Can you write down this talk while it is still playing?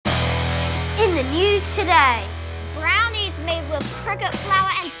the news today. Brownies made with cricket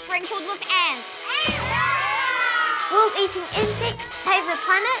flour and sprinkled with ants. Will eating insects save the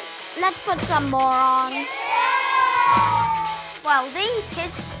planet? Let's put some more on. While these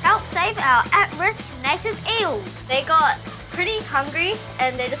kids help save our at-risk native eels. They got pretty hungry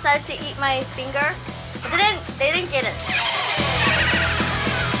and they decided to eat my finger. But they didn't get it.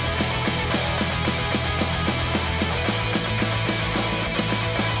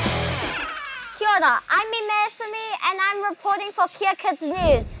 Kia ora, I'm Emmaus Simi and I'm reporting for KEA Kids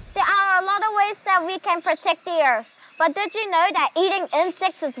News. There are a lot of ways that we can protect the earth, but did you know that eating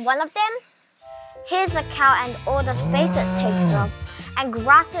insects is one of them? Here's a cow and all the space it takes up, and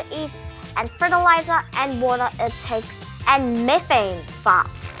grass it eats, and fertilizer and water it takes, and methane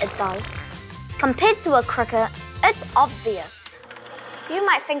farts it does. Compared to a cricket, it's obvious. You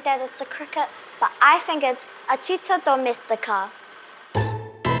might think that it's a cricket, but I think it's a cheetah domestica.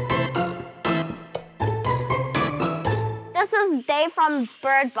 This is Dave from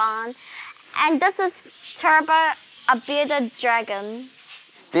Bird Barn, and this is Turbo, a bearded dragon.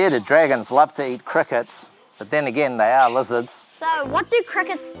 Bearded dragons love to eat crickets, but then again, they are lizards. So, what do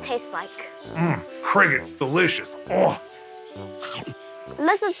crickets taste like? Crickets, delicious. Oh.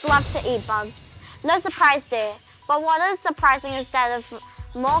 Lizards love to eat bugs. No surprise there. But what is surprising is that if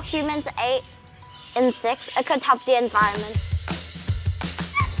more humans ate insects, it could help the environment.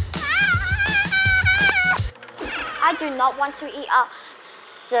 I do not want to eat a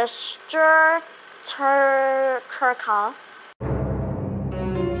sister turkaka.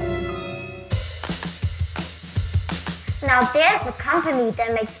 Now there's a company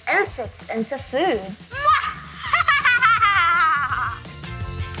that makes insects into food.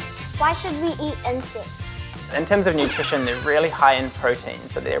 Why should we eat insects? In terms of nutrition, they're really high in protein,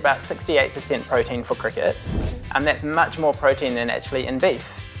 so they're about 68% protein for crickets, and that's much more protein than actually in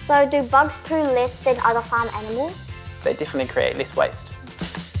beef. So do bugs poo less than other farm animals? They definitely create less waste.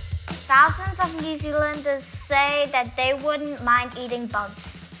 Thousands of New Zealanders say that they wouldn't mind eating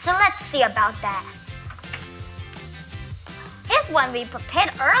bugs. So let's see about that. Here's one we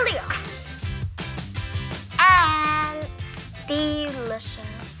prepared earlier. Ants,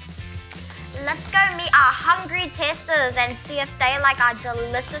 delicious. Let's go meet our hungry testers and see if they like our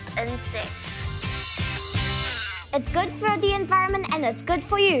delicious insects. It's good for the environment and it's good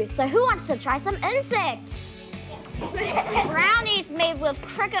for you. So who wants to try some insects? Brownies made with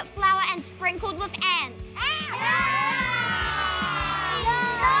cricket flour and sprinkled with ants.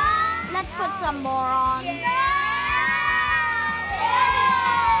 Let's put some more on.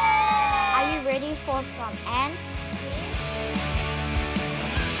 Are you ready for some ants?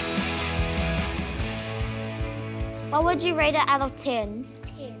 What would you rate it out of 10?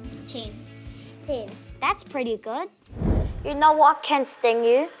 10. That's pretty good. You know what can sting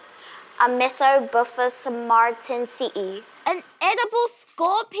you? A Mesobuphus martinsii, an edible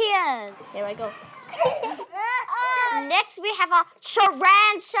scorpion. Here I go. Next, we have a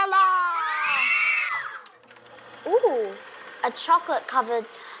tarantula. Ooh, a chocolate-covered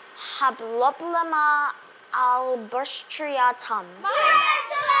Habloblema albustriatum.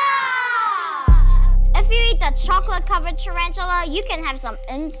 If you eat the chocolate-covered tarantula, you can have some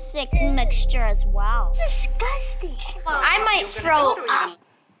insect mixture as well. Disgusting. I might throw up.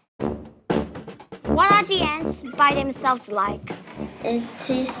 What are the ants by themselves like? It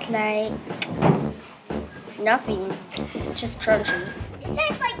tastes like nothing, just crunchy. It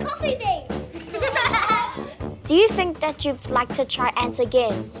tastes like coffee beans. Do you think that you'd like to try ants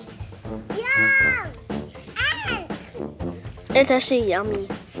again? Yum! Ants! It's actually yummy.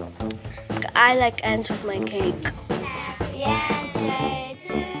 I like ants with my cake. Happy Ants Day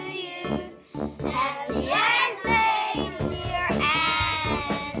to you. Happy Ants Day, dear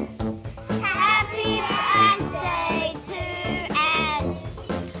ants. Happy Ants Day to ants.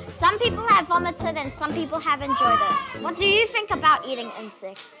 Some people have vomited and some people have enjoyed it. What do you think about eating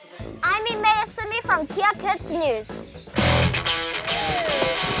insects? I'm Emmaus Simi from KEA Kids News.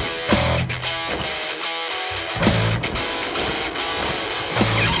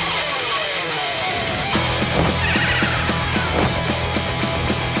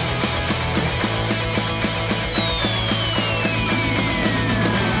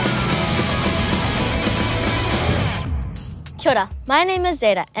 Kia ora, my name is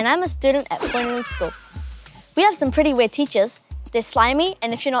Zaeeda and I'm a student at Fairburn School. We have some pretty weird teachers. They're slimy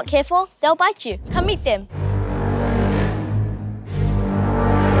and if you're not careful, they'll bite you. Come meet them.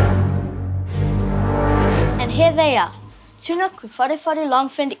 And here they are, tuna kuwharewhare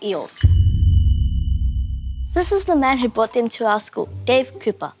long-finned eels. This is the man who brought them to our school, Dave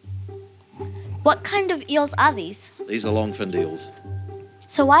Cooper. What kind of eels are these? These are long-finned eels.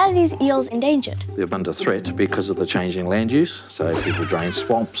 So why are these eels endangered? They're under threat because of the changing land use. So people drain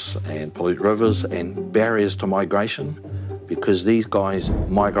swamps and pollute rivers, and barriers to migration, because these guys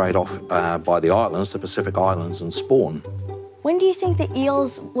migrate off by the islands, the Pacific Islands, and spawn. When do you think the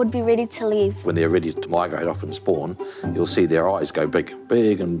eels would be ready to leave? When they're ready to migrate off and spawn, you'll see their eyes go big,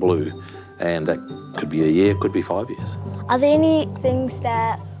 big and blue. And that could be a year, could be 5 years. Are there any things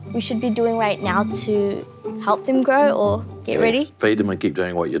that we should be doing right now to help them grow or get ready? Feed them and keep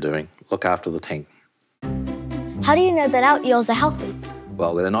doing what you're doing. Look after the tank. How do you know that our eels are healthy?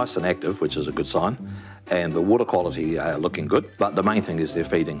 Well, they're nice and active, which is a good sign, and the water quality are looking good, but the main thing is they're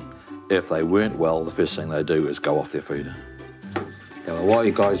feeding. If they weren't well, the first thing they do is go off their food. Yeah, well, why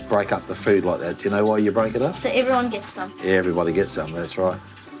you guys break up the food like that? Do you know why you break it up? So everyone gets some. Yeah, everybody gets some, that's right.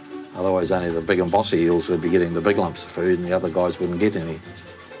 Otherwise, only the big and bossy eels would be getting the big lumps of food and the other guys wouldn't get any.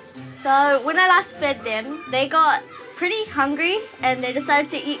 So when I last fed them, they got pretty hungry and they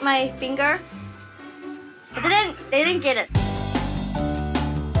decided to eat my finger. But they didn't get it.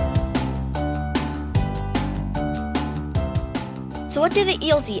 So what do the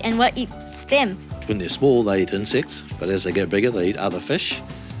eels eat and what eats them? When they're small, they eat insects, but as they get bigger, they eat other fish,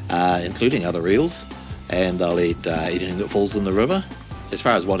 including other eels, and they'll eat anything that falls in the river. As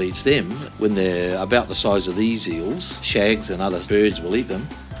far as what eats them, when they're about the size of these eels, shags and other birds will eat them,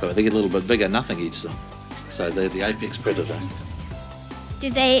 but when they get a little bit bigger, nothing eats them. So they're the apex predator. Do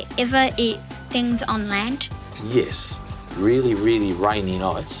they ever eat things on land? Yes. Really, really rainy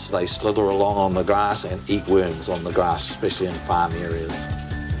nights, they slither along on the grass and eat worms on the grass, especially in farm areas.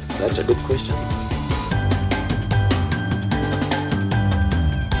 That's a good question.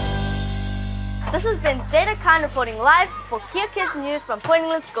 This has been Zaeeda reporting live for KEA Kids News from Point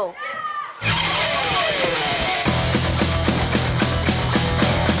England School.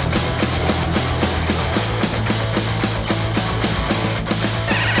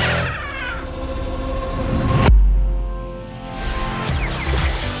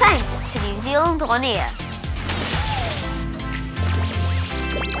 Thanks to New Zealand On Air.